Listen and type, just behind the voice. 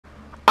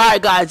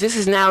Alright guys, this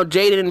is now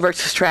Jayden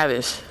versus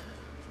Travis.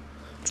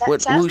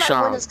 With Travis might win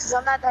Wushan. this because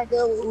I'm not that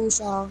good with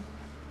Wushan.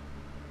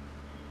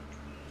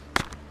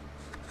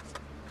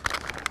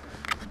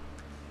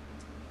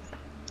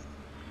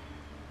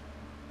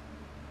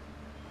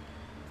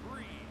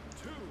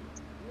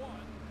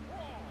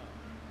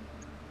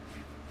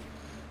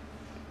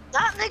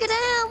 Stop, nigga,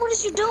 damn, what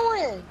is you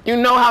doing? You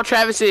know how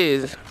Travis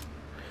is.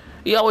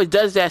 He always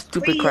does that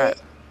stupid crap.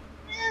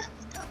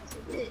 Yeah,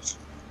 bitch.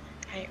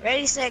 Alright,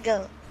 ready, set,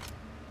 go.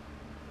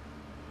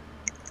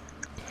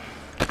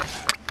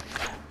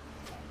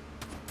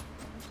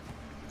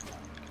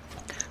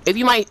 If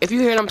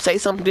you hear them say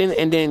something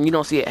and then you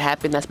don't see it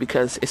happen, that's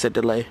because it's a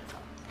delay.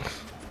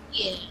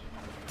 Yeah.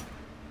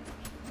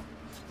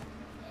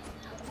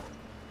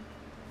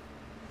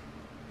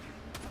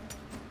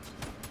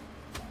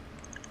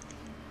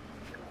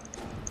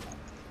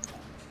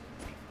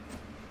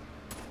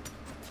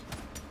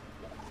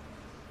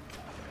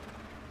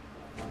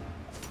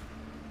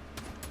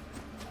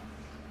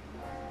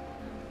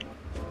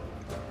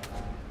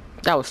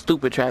 That was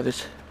stupid,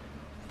 Travis.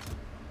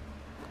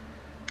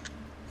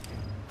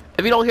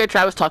 If you don't hear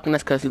Travis talking,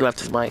 that's because he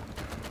left his mic.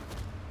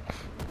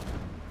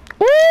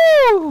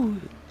 Woo!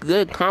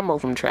 Good combo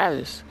from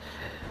Travis.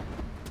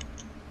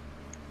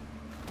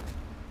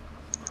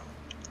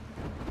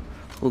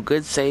 Well,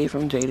 good save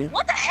from Jayden.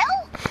 What the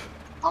hell?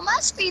 On my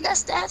speed, that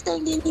staff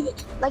thing didn't even...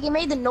 Like, it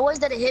made the noise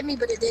that it hit me,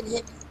 but it didn't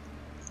hit me.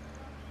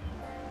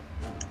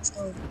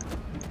 So...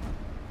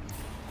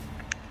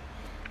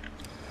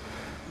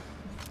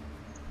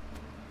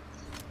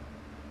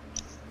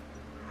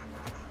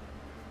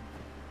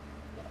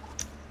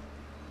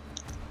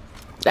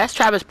 That's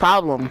Travis'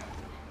 problem.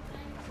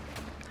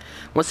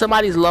 When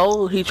somebody's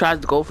low, he tries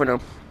to go for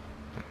them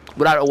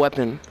without a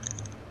weapon.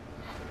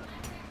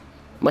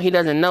 But he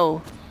doesn't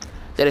know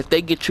that if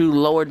they get you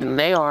lower than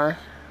they are,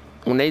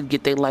 when they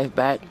get their life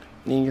back,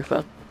 then you're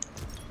fucked.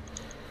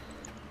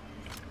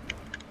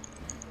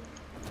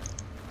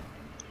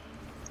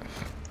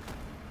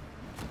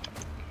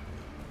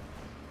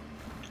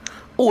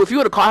 Oh, if you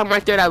would have caught him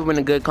right there, that would have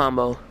been a good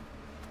combo.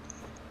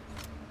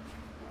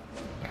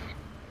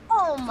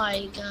 Oh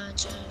my god,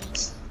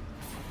 Travis.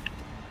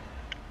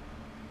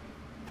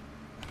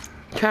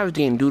 Travis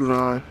getting doodled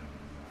on.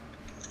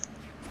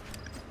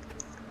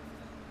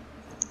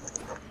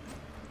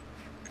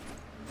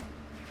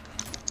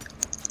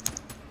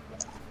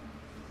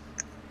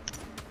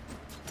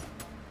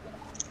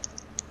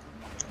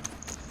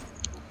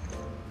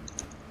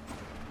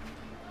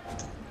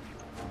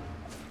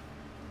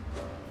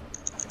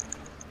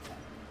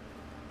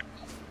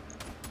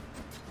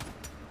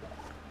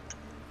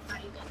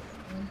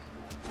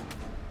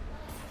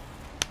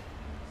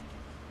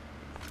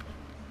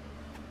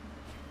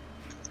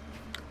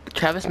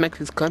 Travis makes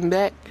his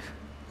comeback.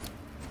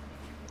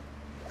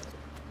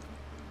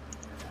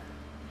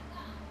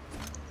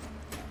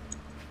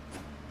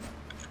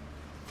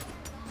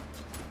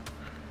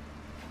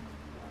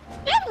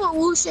 Better with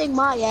Wu shake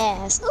my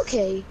ass.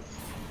 Okay.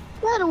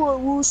 Better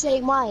with Wu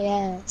shake my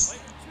ass.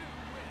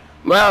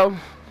 Well,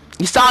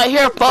 you saw it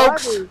here,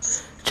 folks.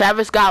 Garbage.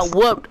 Travis got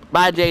whooped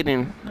by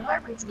Jayden.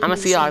 Garbage, I'm gonna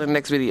see y'all in the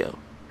next video.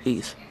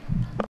 Peace.